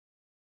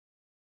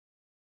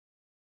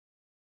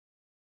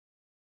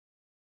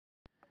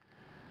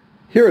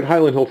Here at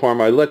Highland Hill Farm,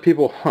 I let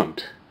people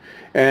hunt.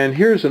 And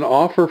here's an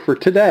offer for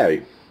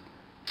today.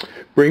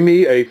 Bring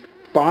me a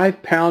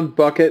 5-pound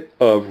bucket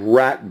of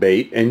rat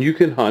bait and you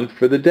can hunt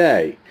for the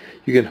day.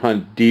 You can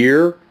hunt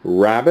deer,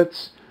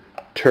 rabbits,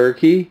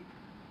 turkey,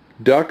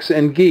 ducks,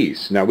 and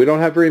geese. Now, we don't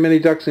have very many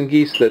ducks and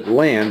geese that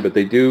land, but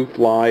they do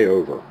fly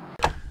over.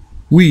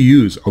 We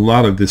use a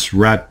lot of this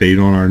rat bait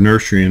on our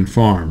nursery and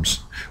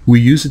farms.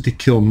 We use it to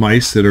kill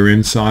mice that are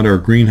inside our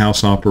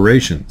greenhouse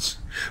operations.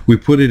 We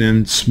put it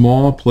in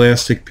small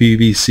plastic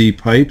PVC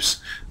pipes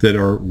that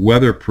are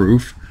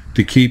weatherproof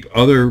to keep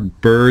other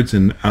birds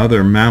and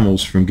other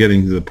mammals from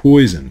getting the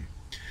poison.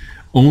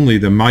 Only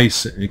the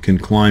mice can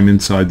climb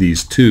inside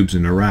these tubes,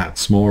 and the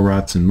rats, small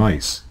rats and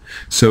mice.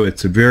 So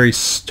it's a very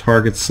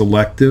target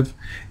selective,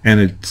 and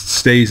it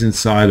stays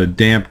inside a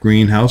damp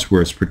greenhouse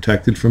where it's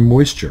protected from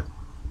moisture.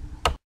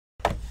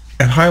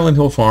 At Highland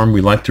Hill Farm,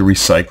 we like to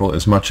recycle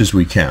as much as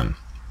we can.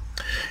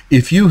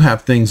 If you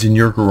have things in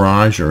your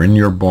garage or in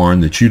your barn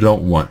that you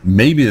don't want,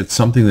 maybe it's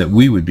something that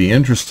we would be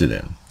interested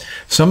in.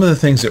 Some of the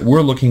things that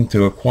we're looking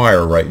to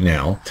acquire right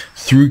now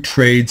through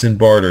trades and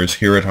barters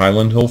here at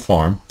Highland Hill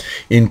Farm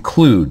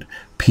include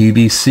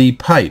PVC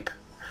pipe.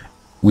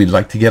 We'd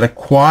like to get a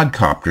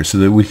quadcopter so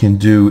that we can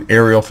do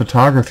aerial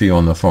photography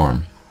on the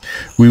farm.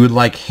 We would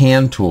like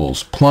hand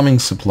tools, plumbing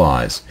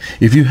supplies.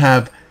 If you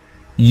have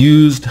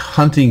used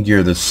hunting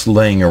gear that's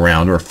laying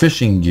around or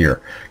fishing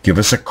gear, give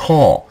us a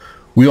call.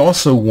 We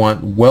also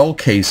want well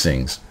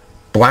casings,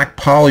 black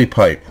poly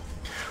pipe.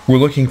 We're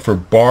looking for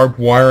barbed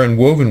wire and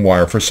woven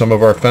wire for some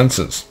of our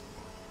fences.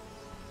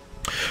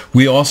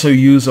 We also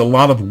use a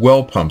lot of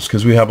well pumps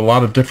because we have a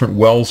lot of different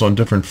wells on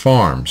different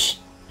farms.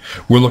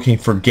 We're looking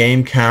for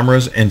game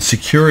cameras and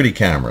security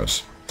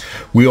cameras.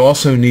 We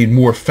also need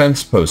more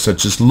fence posts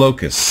such as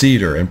locust,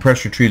 cedar, and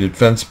pressure-treated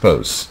fence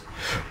posts.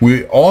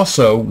 We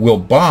also will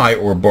buy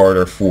or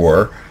barter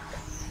for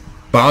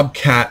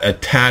bobcat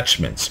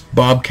attachments,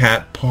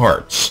 bobcat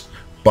parts,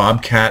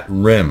 bobcat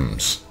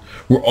rims.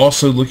 We're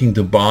also looking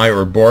to buy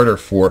or barter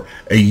for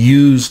a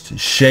used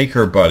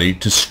shaker buddy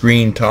to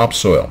screen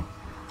topsoil.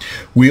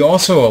 We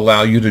also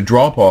allow you to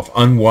drop off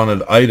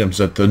unwanted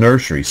items at the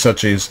nursery,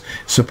 such as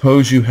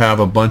suppose you have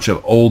a bunch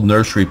of old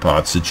nursery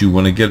pots that you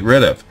want to get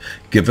rid of.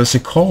 Give us a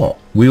call.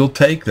 We'll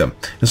take them.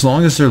 As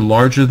long as they're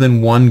larger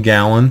than 1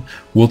 gallon,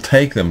 we'll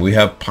take them. We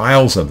have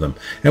piles of them.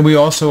 And we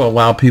also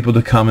allow people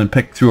to come and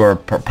pick through our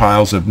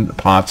piles of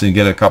pots and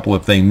get a couple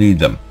if they need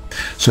them.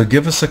 So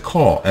give us a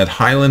call at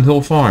Highland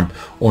Hill Farm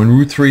on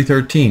Route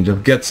 313 to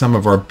get some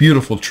of our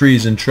beautiful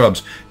trees and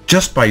shrubs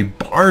just by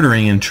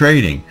bartering and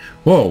trading.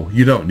 Whoa,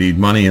 you don't need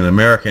money in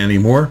America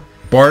anymore.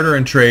 Barter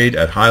and trade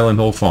at Highland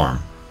Hill Farm.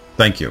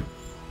 Thank you.